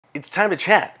it's time to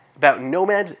chat about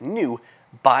Nomad's new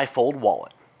Bifold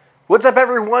wallet. What's up,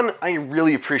 everyone? I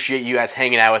really appreciate you guys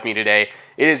hanging out with me today.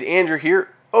 It is Andrew here,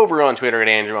 over on Twitter at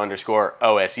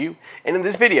Andrew_OSU, and in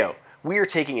this video, we are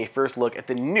taking a first look at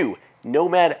the new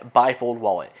Nomad Bifold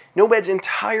wallet. Nomad's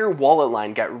entire wallet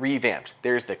line got revamped.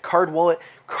 There's the Card Wallet,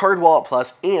 Card Wallet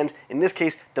Plus, and in this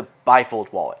case, the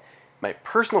Bifold wallet. My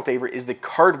personal favorite is the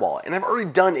Card Wallet, and I've already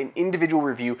done an individual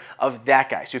review of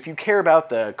that guy. So if you care about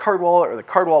the Card Wallet or the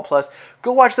Card Wallet Plus,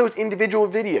 go watch those individual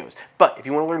videos. But if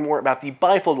you want to learn more about the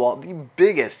Bifold wallet, the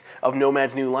biggest of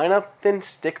Nomad's new lineup, then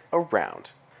stick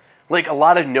around. Like a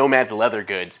lot of Nomad's leather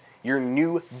goods, your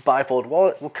new Bifold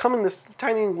wallet will come in this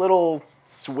tiny little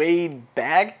suede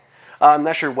bag. I'm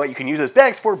not sure what you can use those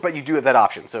bags for, but you do have that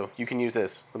option. So you can use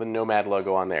this with a Nomad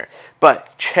logo on there.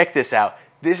 But check this out.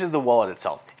 This is the wallet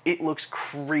itself. It looks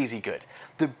crazy good.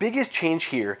 The biggest change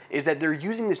here is that they're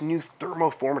using this new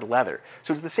thermoformed leather.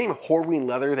 So it's the same Horween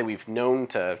leather that we've known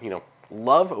to,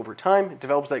 love over time. It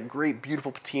develops that great,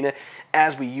 beautiful patina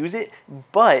as we use it,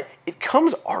 but it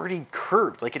comes already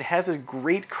curved. Like, it has this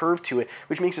great curve to it,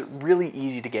 which makes it really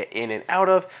easy to get in and out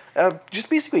of. Just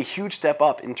basically a huge step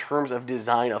up in terms of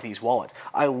design of these wallets.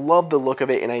 I love the look of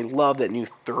it, and I love that new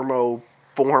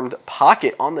thermoformed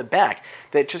pocket on the back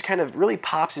that just kind of really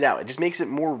pops it out. It just makes it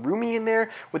more roomy in there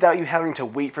without you having to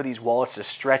wait for these wallets to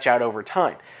stretch out over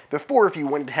time. Before, if you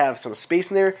wanted to have some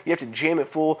space in there, you have to jam it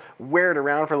full, wear it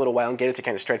around for a little while and get it to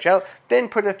kind of stretch out, then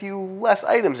put a few less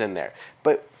items in there.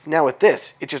 But now with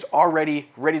this, it's just already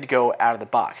ready to go out of the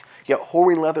box. You got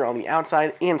Horween leather on the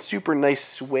outside and super nice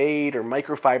suede or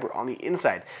microfiber on the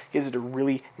inside. Gives it a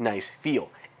really nice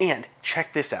feel. And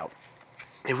check this out.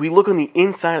 If we look on the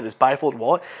inside of this Bifold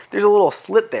wallet, there's a little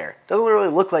slit there. Doesn't really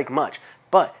look like much,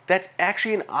 but that's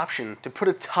actually an option to put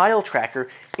a tile tracker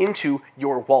into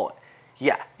your wallet.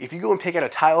 Yeah, if you go and pick out a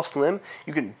Tile Slim,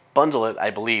 you can bundle it,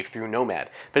 I believe, through Nomad.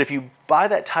 But if you buy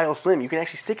that Tile Slim, you can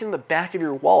actually stick it in the back of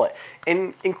your wallet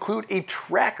and include a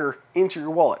tracker into your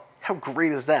wallet. How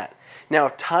great is that? Now,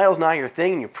 if Tile's not your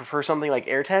thing and you prefer something like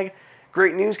AirTag,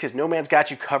 great news, because Nomad's got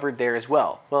you covered there as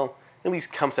well. Well, at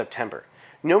least come September.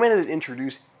 Nomad has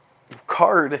introduced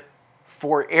Card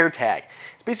for AirTag.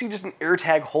 It's basically just an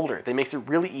AirTag holder that makes it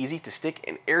really easy to stick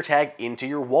an AirTag into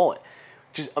your wallet,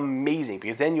 which is amazing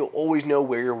because then you'll always know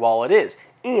where your wallet is.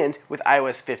 And with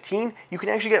iOS 15, you can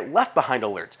actually get left behind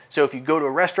alerts. So if you go to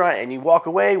a restaurant and you walk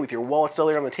away with your wallet still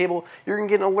there on the table, you're gonna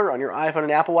get an alert on your iPhone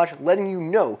and Apple Watch letting you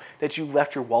know that you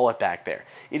left your wallet back there.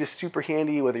 It is super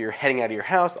handy whether you're heading out of your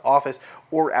house, the office,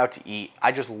 or out to eat.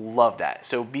 I just love that.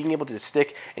 So being able to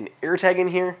stick an AirTag in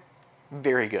here,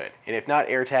 very good. And if not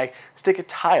AirTag, stick a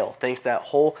tile thanks to that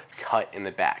whole cut in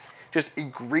the back. Just a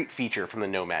great feature from the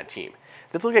Nomad team.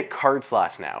 Let's look at card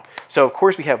slots now. So of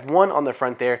course we have one on the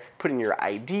front there, put in your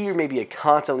ID or maybe a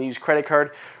constantly used credit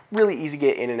card. Really easy to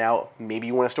get in and out. Maybe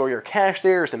you want to store your cash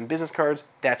there or some business cards,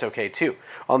 that's okay too.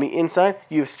 On the inside,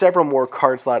 you have several more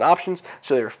card slot options.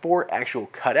 So there are 4 actual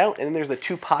cutout, and then there's the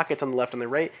 2 pockets on the left and the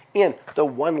right, and the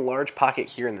 1 large pocket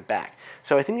here in the back.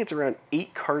 So I think it's around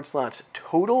 8 card slots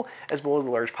total, as well as a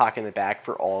large pocket in the back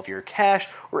for all of your cash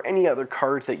or any other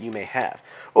cards that you may have.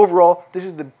 Overall, this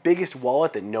is the biggest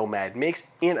wallet that Nomad makes,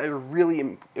 and I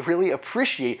really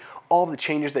appreciate all the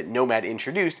changes that Nomad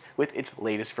introduced with its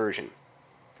latest version.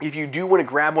 If you do want to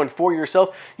grab one for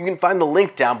yourself, you can find the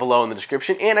link down below in the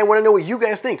description, and I want to know what you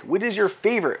guys think. What is your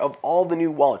favorite of all the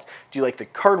new wallets? Do you like the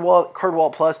Card Wallet, Card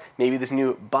Wallet Plus, maybe this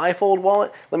new Bifold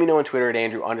wallet? Let me know on Twitter at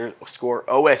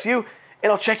Andrew_OSU,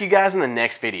 and I'll check you guys in the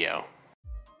next video.